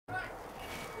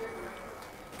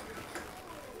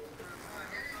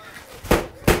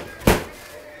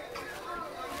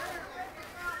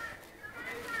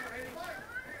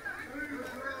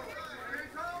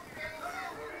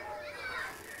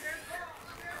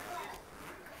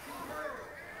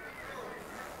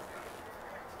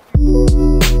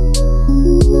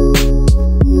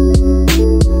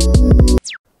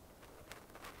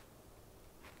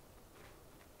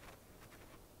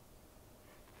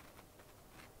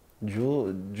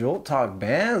Jewel Talk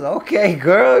bands? Okay,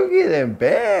 girl, you getting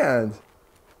bands.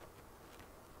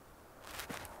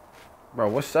 Bro,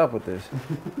 what's up with this?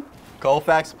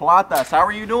 Koufax Platas, how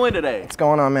are you doing today? What's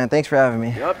going on, man? Thanks for having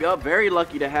me. Yup, very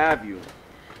lucky to have you.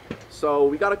 So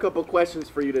we got a couple questions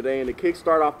for you today, and to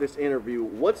kickstart off this interview,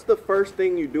 what's the first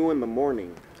thing you do in the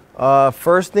morning?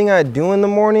 First thing I do in the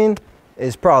morning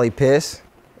is probably piss.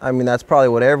 I mean, that's probably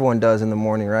what everyone does in the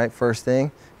morning, right? First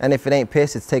thing. And if it ain't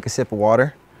piss, it's take a sip of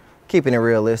water. Keeping it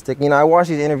realistic. You know, I watch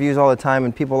these interviews all the time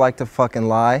and people like to fucking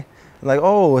lie. Like,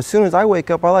 oh, as soon as I wake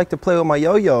up, I like to play with my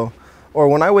yo-yo. Or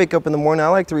when I wake up in the morning, I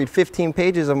like to read 15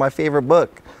 pages of my favorite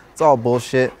book. It's all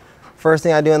bullshit. First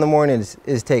thing I do in the morning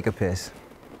is take a piss.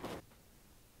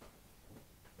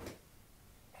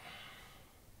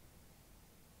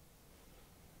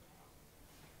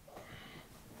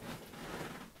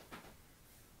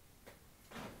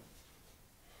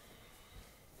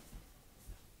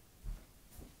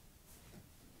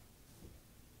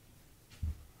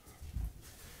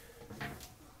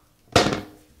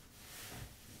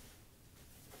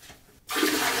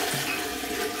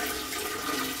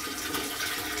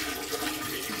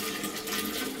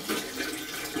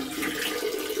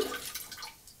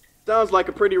 Sounds like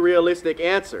a pretty realistic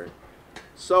answer.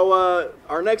 So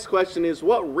our next question is,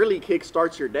 what really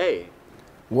kickstarts your day?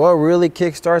 What really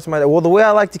kickstarts my day? Well, the way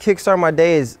I like to kickstart my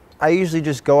day is I usually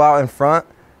just go out in front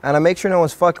and I make sure no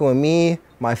one's fucking with me,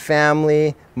 my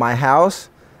family, my house,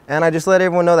 and I just let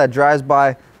everyone know that drives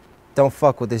by, don't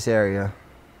fuck with this area.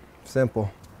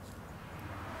 Simple.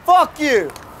 Fuck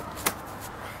you!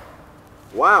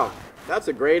 Wow, that's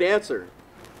a great answer.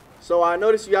 So I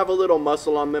noticed you have a little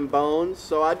muscle on them bones,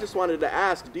 so I just wanted to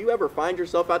ask, do you ever find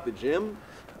yourself at the gym?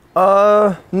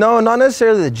 No, not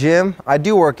necessarily the gym. I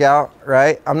do work out,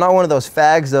 right? I'm not one of those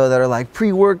fags though that are like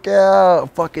pre-workout,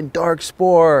 fucking dark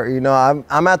sport. You know,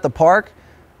 I'm at the park.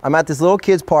 I'm at this little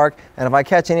kid's park, and if I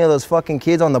catch any of those fucking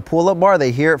kids on the pull-up bar,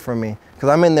 they hear it from me. Cause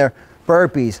I'm in there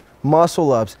burpees,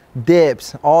 muscle ups,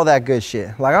 dips, all that good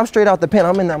shit. Like I'm straight out the pen,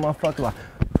 I'm in that motherfucker like,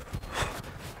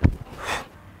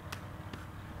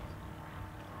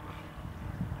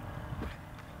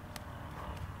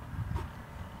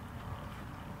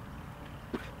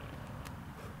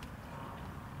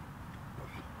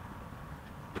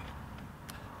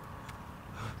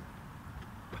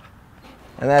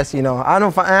 and that's, you know, I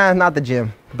don't find, not the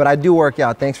gym, but I do work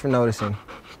out. Thanks for noticing.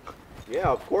 Yeah,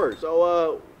 of course.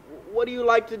 So what do you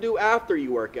like to do after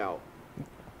you work out?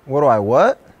 What do I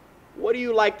what? What do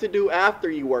you like to do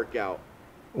after you work out?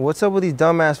 What's up with these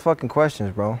dumbass fucking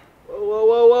questions, bro?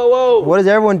 Whoa. What does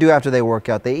everyone do after they work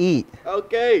out? They eat.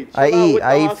 Okay, chill I out eat. with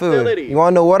I the eat food. hostility. You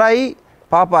wanna know what I eat?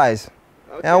 Popeyes.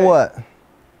 Okay. And what?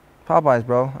 Popeyes,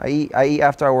 bro. I eat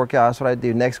after I work out. That's what I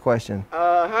do. Next question.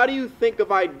 How do you think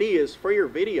of ideas for your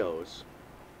videos?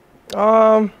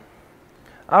 I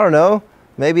don't know.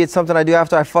 Maybe it's something I do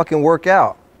after I fucking work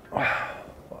out. All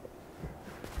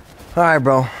right,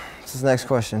 bro. This is the next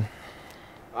question.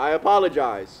 I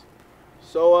apologize.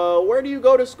 So, where do you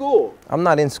go to school? I'm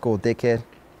not in school, dickhead.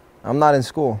 I'm not in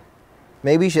school.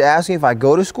 Maybe you should ask me if I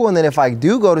go to school, and then if I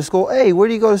do go to school, hey, where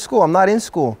do you go to school? I'm not in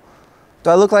school. Do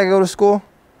I look like I go to school?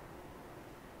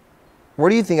 Where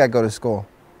do you think I go to school?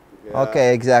 Yeah.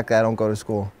 Okay, exactly. I don't go to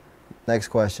school. Next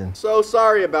question. So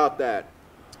sorry about that.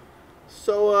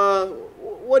 So,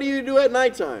 what do you do at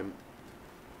nighttime?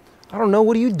 I don't know.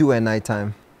 What do you do at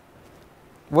nighttime?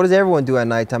 What does everyone do at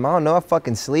nighttime? I don't know. I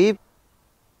fucking sleep.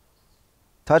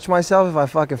 Touch myself if I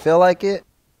fucking feel like it.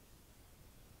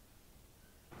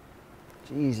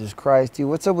 Jesus Christ, dude.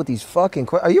 What's up with these fucking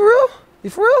questions? Are you real?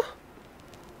 You for real?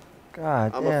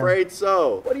 God damn. I'm afraid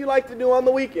so. What do you like to do on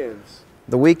the weekends?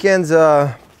 The weekends,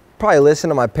 probably listen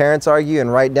to my parents argue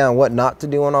and write down what not to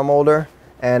do when I'm older.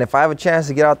 And if I have a chance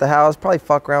to get out the house, probably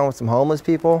fuck around with some homeless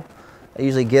people. I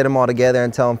usually get them all together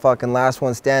and tell them fucking last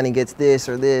one standing gets this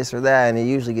or that, and it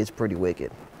usually gets pretty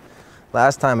wicked.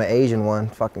 Last time an Asian one,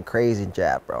 fucking crazy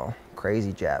Jap, bro.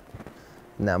 Crazy Jap.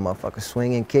 And that motherfucker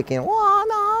swinging, kicking, wah,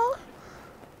 no.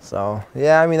 So,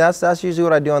 yeah, I mean, that's usually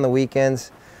what I do on the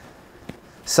weekends.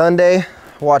 Sunday,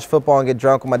 watch football and get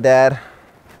drunk with my dad.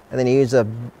 And then he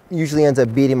usually ends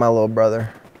up beating my little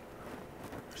brother.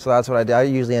 So that's what I do. I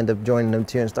usually end up joining him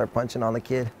too and start punching on the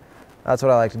kid. That's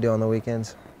what I like to do on the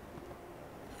weekends.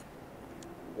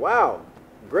 Wow,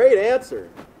 great answer.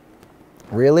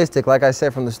 Realistic, like I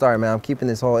said from the start, man. I'm keeping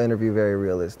this whole interview very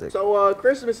realistic. So,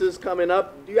 Christmas is coming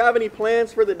up. Do you have any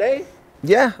plans for the day?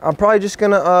 Yeah, I'm probably just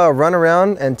gonna run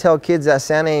around and tell kids that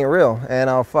Santa ain't real, and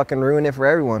I'll fucking ruin it for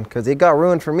everyone, cause it got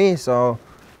ruined for me, so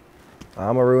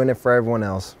I'm gonna ruin it for everyone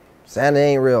else. Santa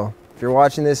ain't real. If you're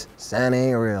watching this, Santa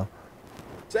ain't real.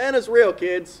 Santa's real,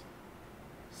 kids.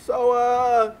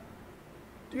 So,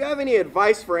 do you have any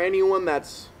advice for anyone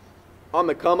that's on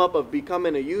the come up of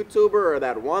becoming a YouTuber or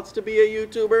that wants to be a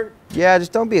YouTuber? Yeah,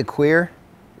 just don't be a queer.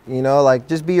 You know, like,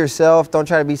 just be yourself. Don't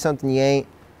try to be something you ain't,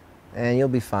 and you'll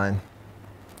be fine.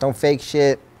 Don't fake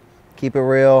shit. Keep it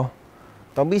real.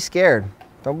 Don't be scared.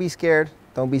 Don't be scared.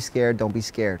 Don't be scared. Don't be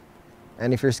scared.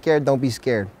 And if you're scared, don't be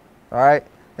scared. All right?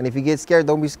 And if you get scared,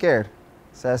 don't be scared.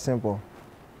 It's that simple.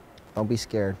 Don't be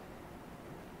scared.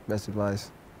 Best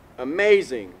advice.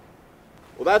 Amazing.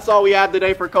 Well, that's all we have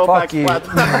today for Koufax. Fuck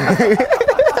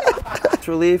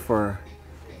you. Relief or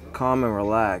calm and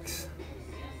relax?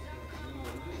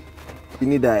 You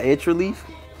need that itch relief?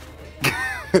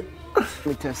 Let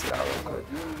me test it out real quick.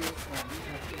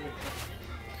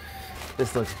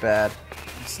 This looks bad.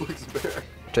 This looks bad.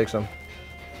 Take some.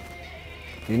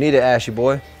 You need it, Ashy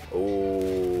boy.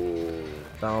 Oh.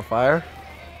 That on fire?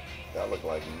 That look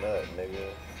like nut,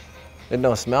 nigga. It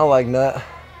don't smell like nut.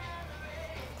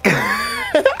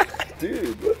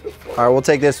 Dude, what the fuck? All right, we'll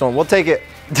take this one. We'll take it.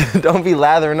 Don't be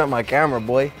lathering up my camera,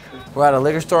 boy. We're at a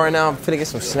liquor store right now. I'm finna get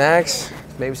some snacks,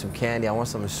 maybe some candy. I want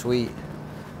something sweet.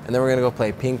 And then we're gonna go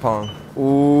play ping pong.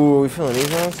 Ooh, we feeling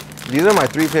these ones? These are my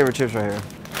 3 favorite chips right here.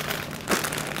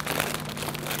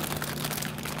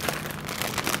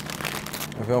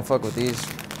 If you don't fuck with these,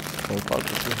 I don't fuck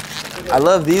with you. I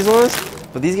love these ones,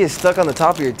 but these get stuck on the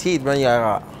top of your teeth, man.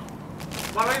 Yeah.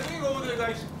 What are you doing over there,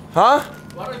 guys? Huh?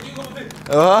 What are you doing over there?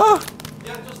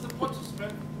 Yeah, just the purchase,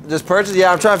 man. Just purchase?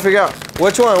 Yeah, I'm trying to figure out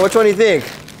which one. Which one do you think?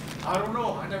 I don't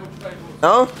know. I never tried those.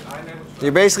 No? I never tried.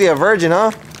 You're basically a virgin,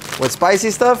 huh? With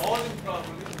spicy stuff? All in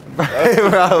probably.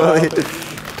 Probably.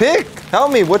 Pick.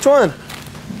 Help me. Which one?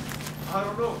 I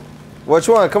don't know. Which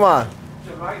one? Come on.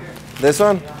 Just right there. This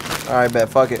one? All right, bet.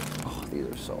 Fuck it. Oh, these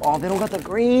are so. Oh, they don't got the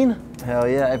green? Hell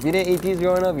yeah. If you didn't eat these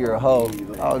growing up, you're a hoe.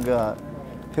 Oh, God.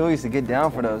 People used to get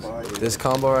down for those. This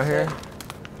combo right here,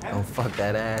 gonna fuck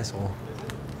that asshole.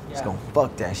 It's gonna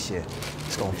fuck that shit.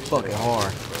 It's gonna fuck it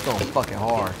hard. It's gonna fuck it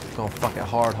hard. It's gonna fuck it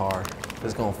hard.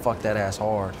 It's gonna fuck that ass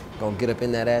hard. Gonna get up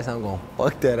in that ass, I'm gonna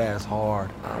fuck that ass hard.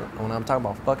 When I'm talking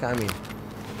about fuck, I mean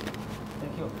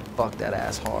Thank you. fuck that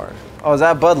ass hard. Oh, is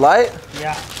that Bud Light?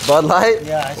 Yeah. Bud Light?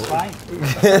 Yeah, it's fine.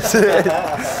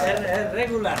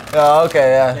 Regular. Oh,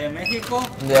 okay, yeah. De Mexico.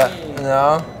 Yeah,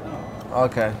 no?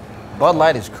 Okay. Bud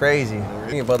Light is crazy. I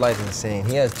think Bud Light's insane.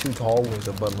 He has 2 tall ones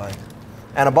of Bud Light.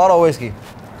 And a bottle of whiskey.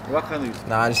 What kind of whiskey?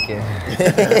 Nah, I'm just kidding.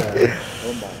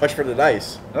 How much for the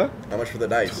dice? Huh? How much for the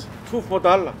dice? $2 for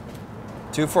 $1.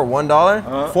 2 for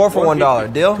 $1? 4 for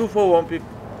 $1. Deal? 2 for $1.50.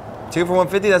 2 for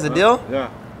 $1.50, that's a deal? Yeah.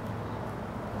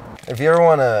 If you ever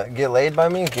want to get laid by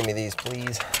me, give me these,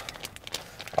 please.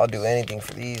 I'll do anything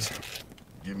for these.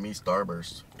 Give me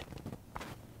Starburst.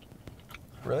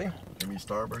 Really? Give me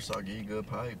Starburst, I'll give you good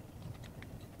pipe.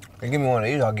 If you give me one of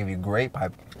these, I'll give you great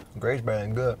pipe. Great's better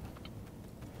than good.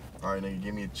 All right, nigga,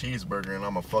 give me a cheeseburger and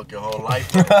I'ma fuck your whole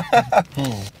life.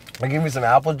 Give me some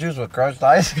apple juice with crushed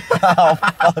ice.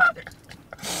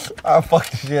 I'll fuck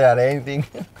the shit out of anything.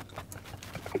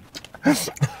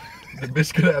 The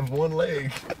bitch could have 1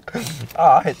 leg. Oh,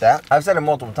 I'll hit that. I've said it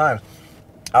multiple times.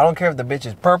 I don't care if the bitch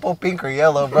is purple, pink, or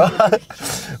yellow, bro.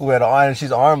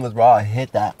 She's armless, bro. I'll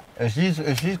hit that. If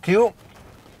she's cute,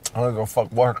 I'm gonna go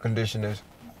fuck what her condition is.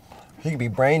 She could be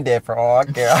brain dead for all I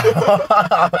care.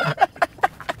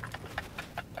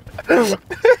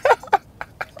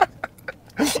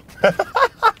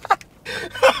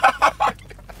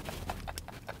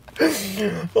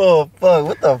 Oh fuck!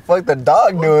 What the fuck the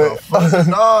dog doing? What the fuck the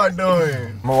dog doing?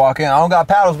 I'm gonna walk in. I don't got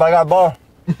paddles, but I got a ball.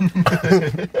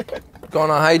 What's going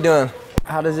on? How you doing?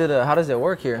 How does it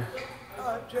work here?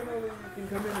 Generally, you can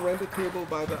come in, rent a table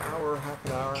by the hour, half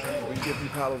an hour, and we give you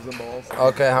paddles and balls.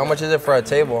 Okay, how much is it for a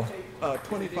table?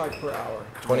 25 per hour.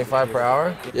 25 per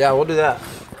hour? Yeah, we'll do that.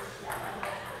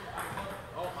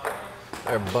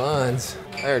 They're buns.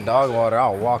 They're dog water.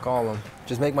 I'll walk all of them.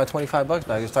 Just make my 25 bucks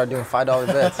back and start doing $5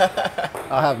 bets.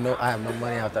 I have no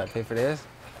money after I pay for this.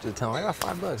 Just tell them I got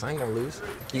 $5. I ain't gonna lose.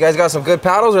 You guys got some good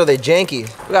paddles or are they janky?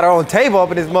 We got our own table up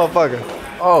in this motherfucker.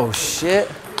 Oh shit.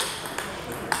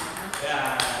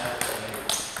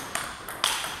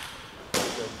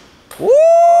 Woo!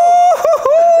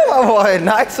 My boy,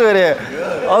 nice with it.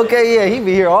 Okay, yeah, he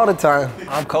be here all the time.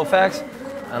 I'm Koufax,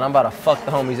 and I'm about to fuck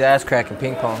the homie's ass crack in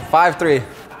ping pong. 5'3".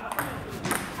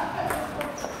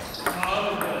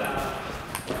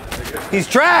 He's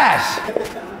trash.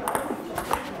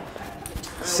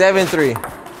 7'3".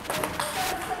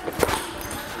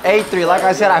 8'3". Like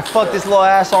I said, I fucked this little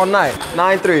ass all night.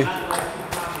 9'3".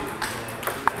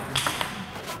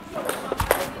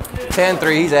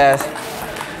 10'3", he's ass.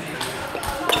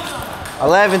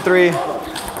 11'3".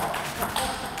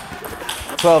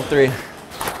 12-3.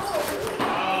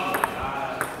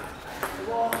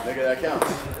 Nigga, that counts.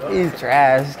 He's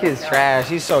trash. This kid's trash.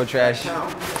 He's so trash.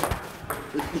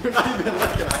 You're not even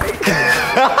looking. I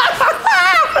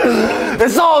hate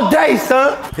It's all day,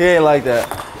 son. He ain't like that.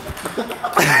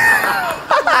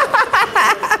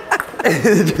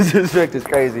 The disrespect is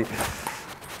crazy.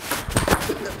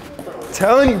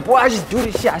 Telling you, boy, I just do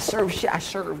this shit. I serve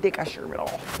dick, I serve it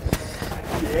all.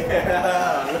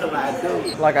 Yeah, what I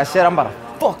do? Like I said, I'm about to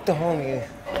fuck the homie.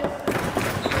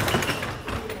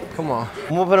 Come on.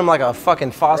 I'm whooping him like a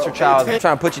fucking foster child. I'm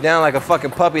trying to put you down like a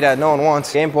fucking puppy that no one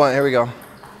wants. Game point, here we go.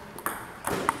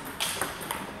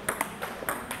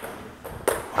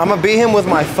 I'm gonna beat him with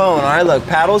my phone, all right? Look,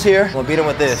 paddles here. We'll beat him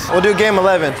with this. We'll do game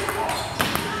 11.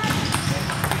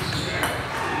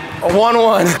 A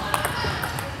 1-1.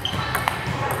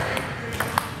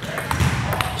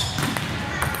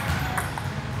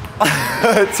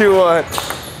 A 2-1.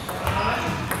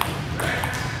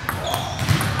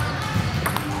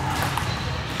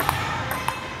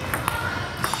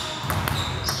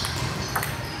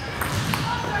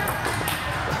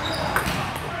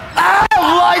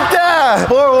 Like that!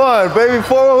 4-1, baby,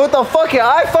 4-1. What the fuck, your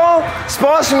iPhone?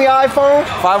 Sponsor me, iPhone.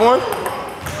 5-1.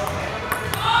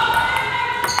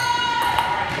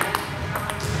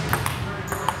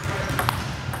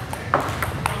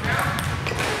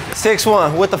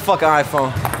 $6-1. What the fucking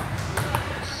iPhone?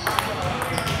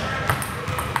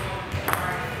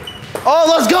 Oh,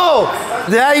 let's go!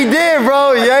 Yeah, he did,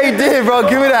 bro. Yeah, he did, bro.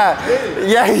 Give me that.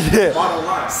 Yeah, he did.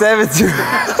 7-2.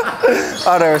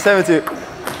 Oh, there, 7-2.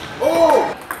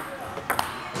 Oh!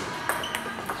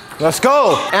 Let's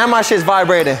go. And my shit's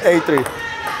vibrating. 8-3.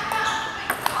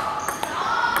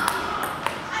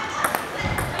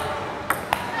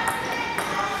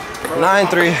 Nine,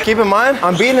 3. Keep in mind,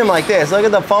 I'm beating him like this. Look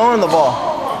at the phone and the ball.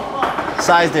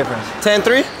 Size difference.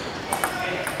 10-3.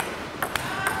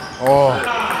 Oh.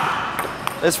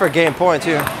 This is for game point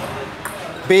too.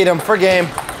 Beat him for game.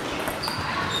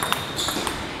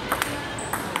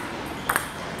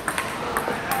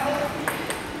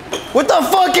 With the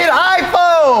fucking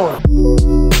iPhone!